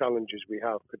and the challenges we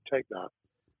have, could take that.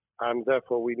 And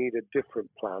therefore, we need a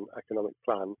different plan, economic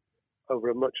plan, over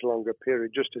a much longer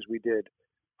period, just as we did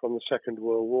from the Second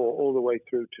World War all the way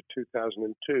through to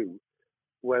 2002,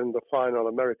 when the final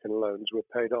American loans were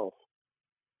paid off.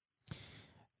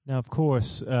 Now, of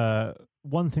course,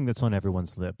 one thing that's on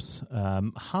everyone's lips,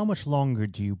 how much longer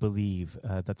do you believe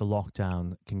that the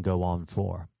lockdown can go on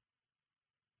for?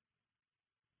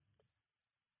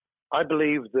 I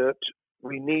believe that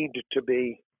we need to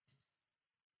be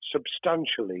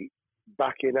substantially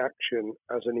back in action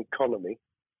as an economy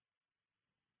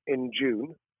in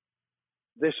June.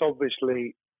 This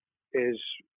obviously is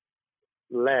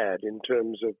led in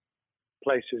terms of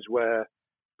places where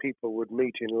people would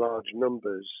meet in large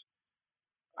numbers,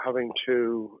 having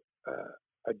to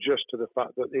adjust to the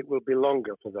fact that it will be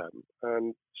longer for them.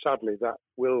 And sadly, that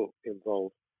will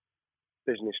involve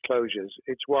business closures.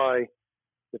 It's why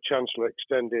the Chancellor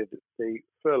extended the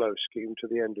furlough scheme to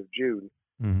the end of June.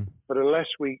 Mm-hmm. But unless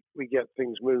we get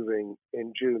things moving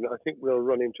in June, I think we'll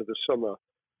run into the summer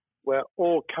where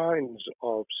all kinds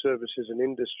of services and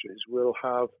industries will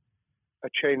have a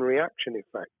chain reaction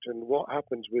effect. And what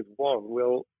happens with one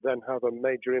will then have a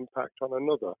major impact on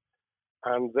another.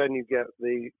 And then you get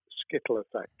the skittle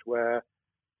effect where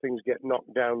things get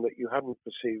knocked down that you hadn't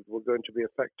perceived were going to be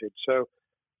affected. So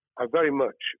I very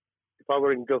much, if I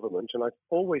were in government, and I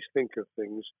always think of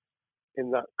things in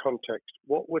that context,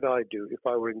 what would I do if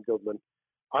I were in government?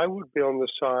 I would be on the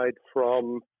side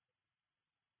from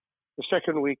the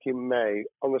second week in May,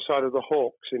 on the side of the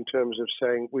hawks in terms of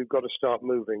saying we've got to start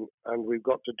moving, and we've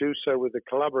got to do so with the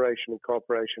collaboration and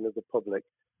cooperation of the public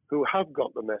who have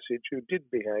got the message, who did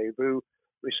behave, who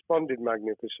responded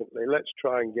magnificently. Let's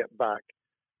try and get back,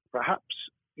 perhaps,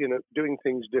 doing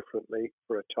things differently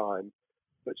for a time,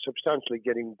 but substantially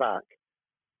getting back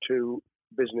to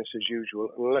business as usual.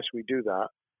 Unless we do that,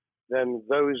 then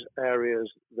those areas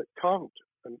that can't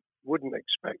and wouldn't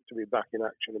expect to be back in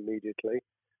action immediately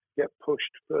get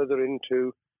pushed further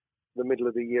into the middle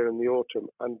of the year and the autumn,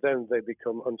 and then they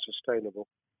become unsustainable.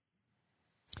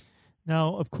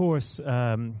 Now, of course,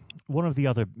 one of the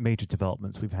other major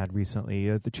developments we've had recently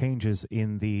are the changes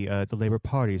in the Labour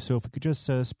Party. So if we could just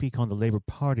speak on the Labour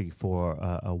Party for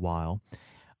a while.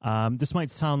 This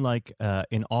might sound like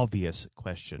an obvious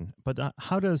question, but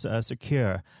how does Sir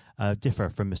Keir differ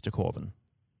from Mr. Corbyn?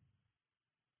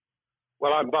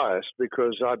 Well, I'm biased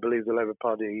because I believe the Labour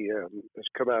Party has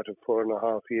come out of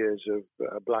 4.5 years of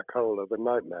a black hole of a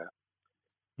nightmare,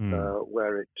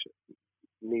 where it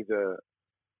neither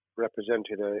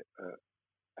represented a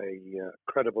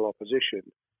credible opposition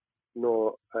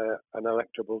nor an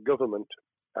electable government,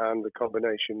 and the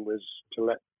combination was to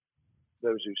let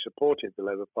those who supported the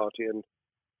Labour Party and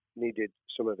needed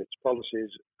some of its policies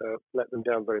let them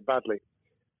down very badly.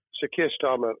 Sir Keir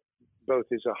Starmer both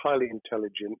is a highly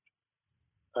intelligent,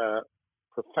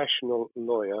 professional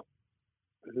lawyer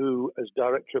who, as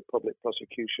Director of Public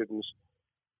Prosecutions,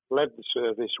 led the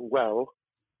service well,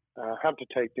 had to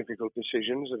take difficult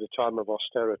decisions at a time of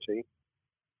austerity,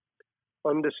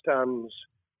 understands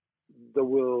the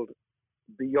world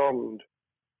beyond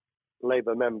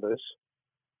Labour members,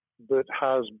 but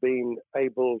has been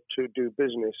able to do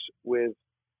business with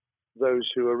those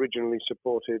who originally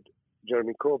supported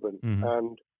Jeremy Corbyn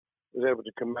and was able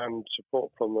to command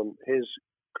support from them. His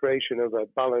creation of a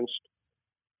balanced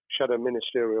shadow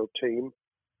ministerial team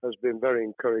has been very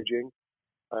encouraging.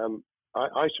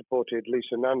 I supported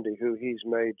Lisa Nandy, who he's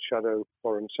made Shadow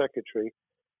Foreign Secretary,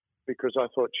 because I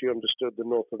thought she understood the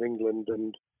north of England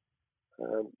and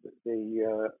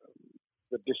the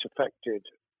disaffected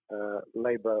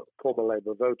former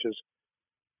Labour voters.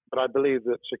 But I believe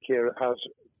that Sir Keir has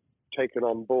taken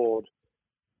on board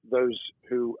those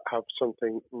who have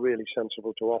something really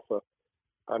sensible to offer,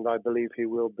 and I believe he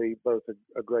will be both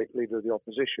a great leader of the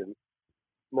opposition.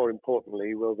 More importantly,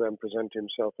 he will then present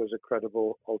himself as a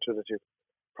credible alternative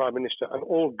Prime Minister. And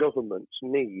all governments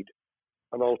need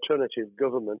an alternative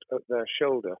government at their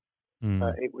shoulder.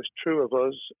 It was true of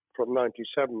us from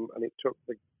 97, and it took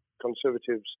the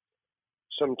Conservatives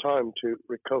some time to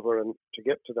recover and to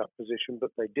get to that position,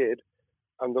 but they did,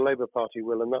 and the Labour Party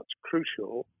will, and that's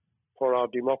crucial for our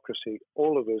democracy.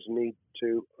 All of us need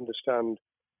to understand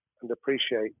and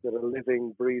appreciate that a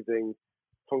living, breathing,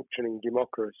 functioning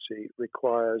democracy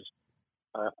requires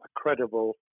a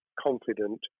credible,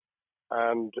 confident,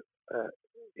 and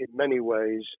in many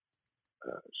ways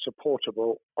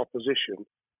supportable opposition,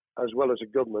 as well as a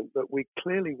government that we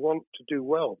clearly want to do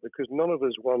well, because none of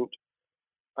us want,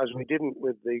 as we didn't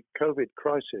with the COVID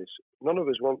crisis, none of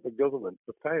us want the government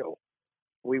to fail.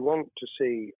 We want to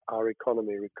see our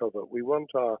economy recover. We want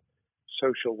our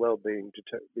social well-being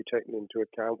to be taken into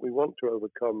account. We want to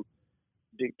overcome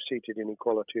deep-seated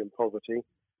inequality and poverty,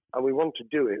 and we want to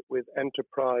do it with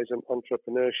enterprise and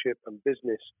entrepreneurship and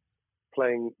business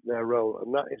playing their role,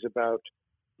 and that is about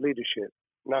leadership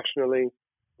nationally,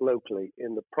 locally,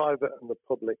 in the private and the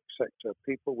public sector,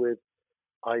 people with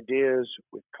ideas,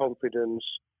 with confidence,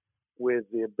 with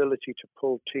the ability to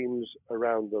pull teams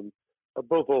around them,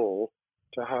 above all,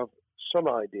 to have some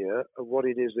idea of what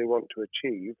it is they want to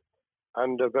achieve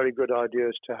and a very good idea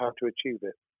as to how to achieve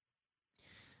it.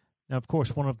 Now, of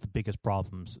course, one of the biggest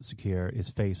problems Sir Keir is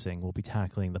facing will be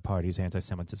tackling the party's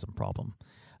anti-Semitism problem.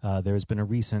 There has been a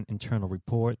recent internal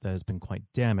report that has been quite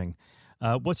damning.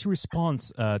 What's your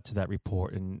response to that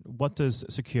report, and what does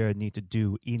Sir Keir need to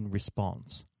do in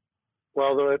response?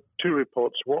 Well, there are two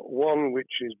reports. One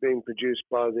which is being produced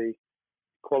by the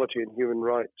Equality and Human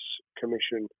Rights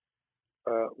Commission,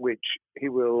 which he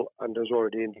will, and has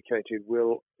already indicated,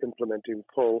 will implement in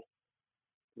full.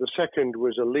 The second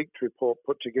was a leaked report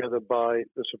put together by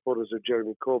the supporters of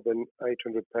Jeremy Corbyn,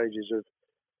 800 pages of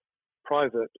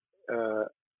private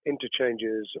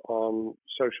interchanges on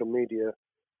social media,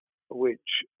 which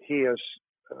he has,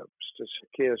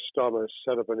 Keir Starmer,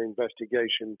 set up an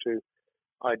investigation to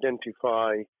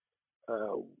identify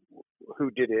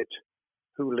who did it,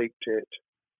 who leaked it,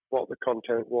 what the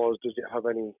content was, does it have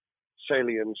any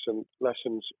salience and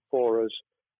lessons for us,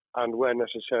 and where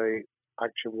necessary,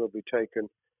 action will be taken.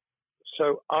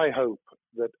 So I hope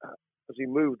that as he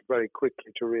moved very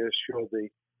quickly to reassure the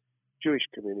Jewish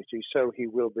community, so he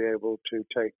will be able to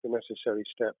take the necessary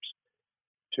steps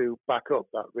to back up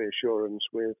that reassurance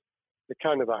with the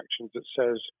kind of actions that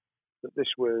says that this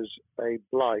was a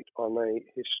blight on a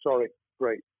historic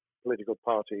great political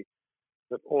party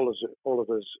that all of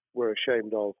us were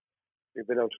ashamed of. We've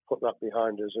been able to put that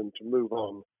behind us and to move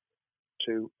on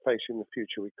to facing the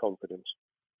future with confidence.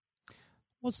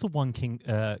 What's the one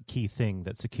key thing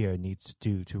that Secure needs to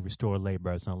do to restore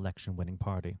Labour as an election-winning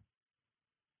party?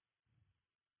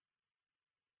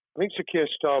 I think Sir Keir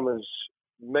Starmer's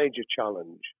major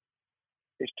challenge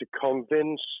is to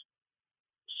convince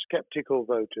sceptical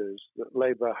voters that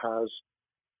Labour has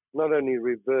not only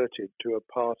reverted to a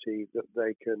party that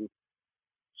they can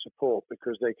support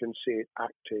because they can see it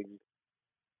acting,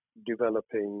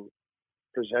 developing,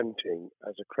 presenting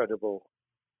as a credible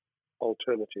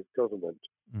alternative government,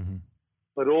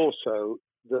 but also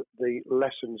that the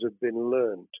lessons have been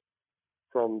learned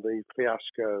from the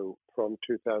fiasco from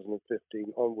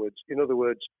 2015 onwards. In other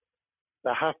words,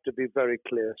 there have to be very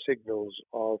clear signals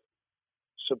of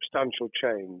substantial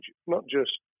change, not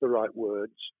just the right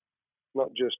words, not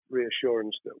just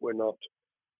reassurance that we're not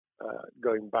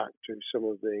going back to some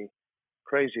of the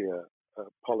crazier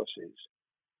policies,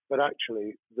 but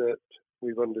actually that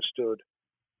we've understood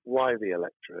why the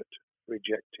electorate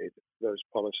rejected those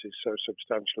policies so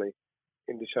substantially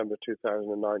in December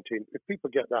 2019. If people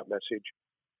get that message,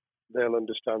 they'll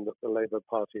understand that the Labour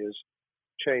Party has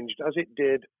changed, as it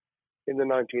did in the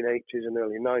 1980s and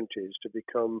early 90s, to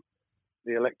become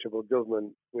the electable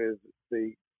government with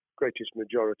the greatest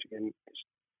majority in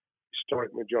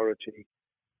historic majority,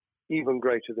 even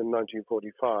greater than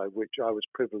 1945, which I was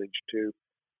privileged to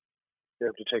be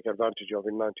able to take advantage of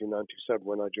in 1997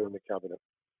 when I joined the cabinet.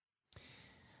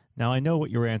 Now, I know what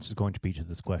your answer is going to be to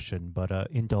this question, but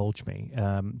indulge me.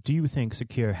 Do you think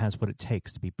Secure has what it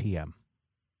takes to be PM?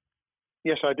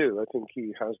 Yes, I do. I think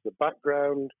he has the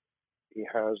background, he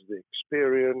has the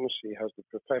experience, he has the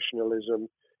professionalism,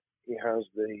 he has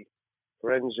the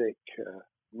forensic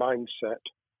mindset,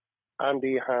 and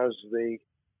he has the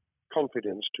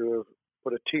confidence to have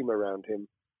put a team around him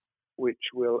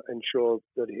which will ensure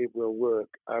that it will work.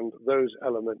 And those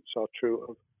elements are true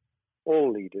of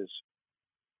all leaders.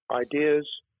 Ideas,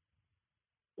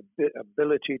 the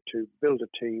ability to build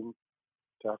a team,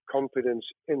 to have confidence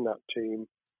in that team,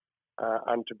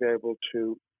 and to be able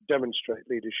to demonstrate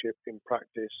leadership in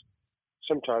practice,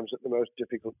 sometimes at the most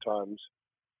difficult times.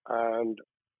 And,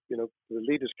 you know, the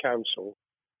Leaders' Council,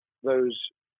 those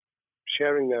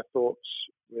sharing their thoughts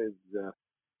with the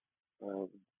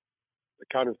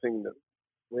kind of thing that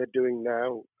we're doing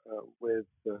now with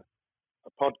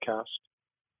a podcast,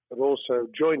 but also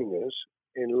joining us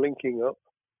in linking up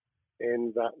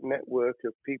in that network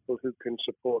of people who can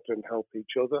support and help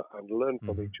each other and learn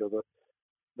from each other.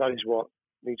 That is what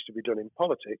needs to be done in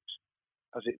politics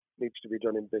as it needs to be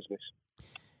done in business.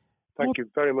 Thank you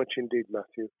very much indeed,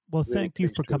 Matthew. Well, thank you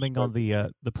for coming on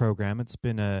the program. It's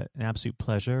been an absolute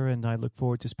pleasure, and I look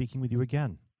forward to speaking with you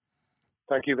again.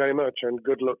 Thank you very much, and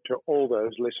good luck to all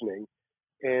those listening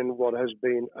in what has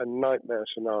been a nightmare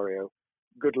scenario.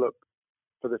 Good luck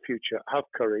for the future. Have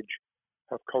courage,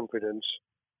 have confidence,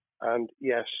 and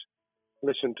yes,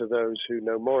 listen to those who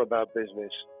know more about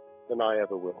business than I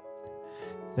ever will.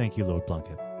 Thank you, Lord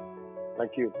Blunkett.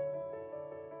 Thank you.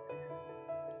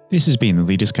 This has been the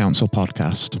Leaders' Council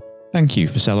podcast. Thank you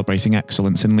for celebrating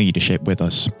excellence in leadership with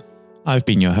us. I've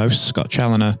been your host, Scott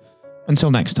Challoner.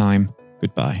 Until next time,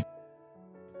 goodbye.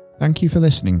 Thank you for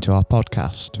listening to our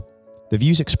podcast. The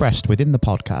views expressed within the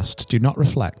podcast do not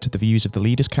reflect the views of the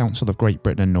Leaders' Council of Great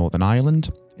Britain and Northern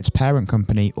Ireland, its parent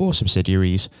company or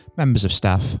subsidiaries, members of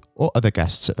staff, or other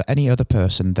guests of any other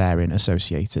person therein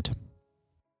associated.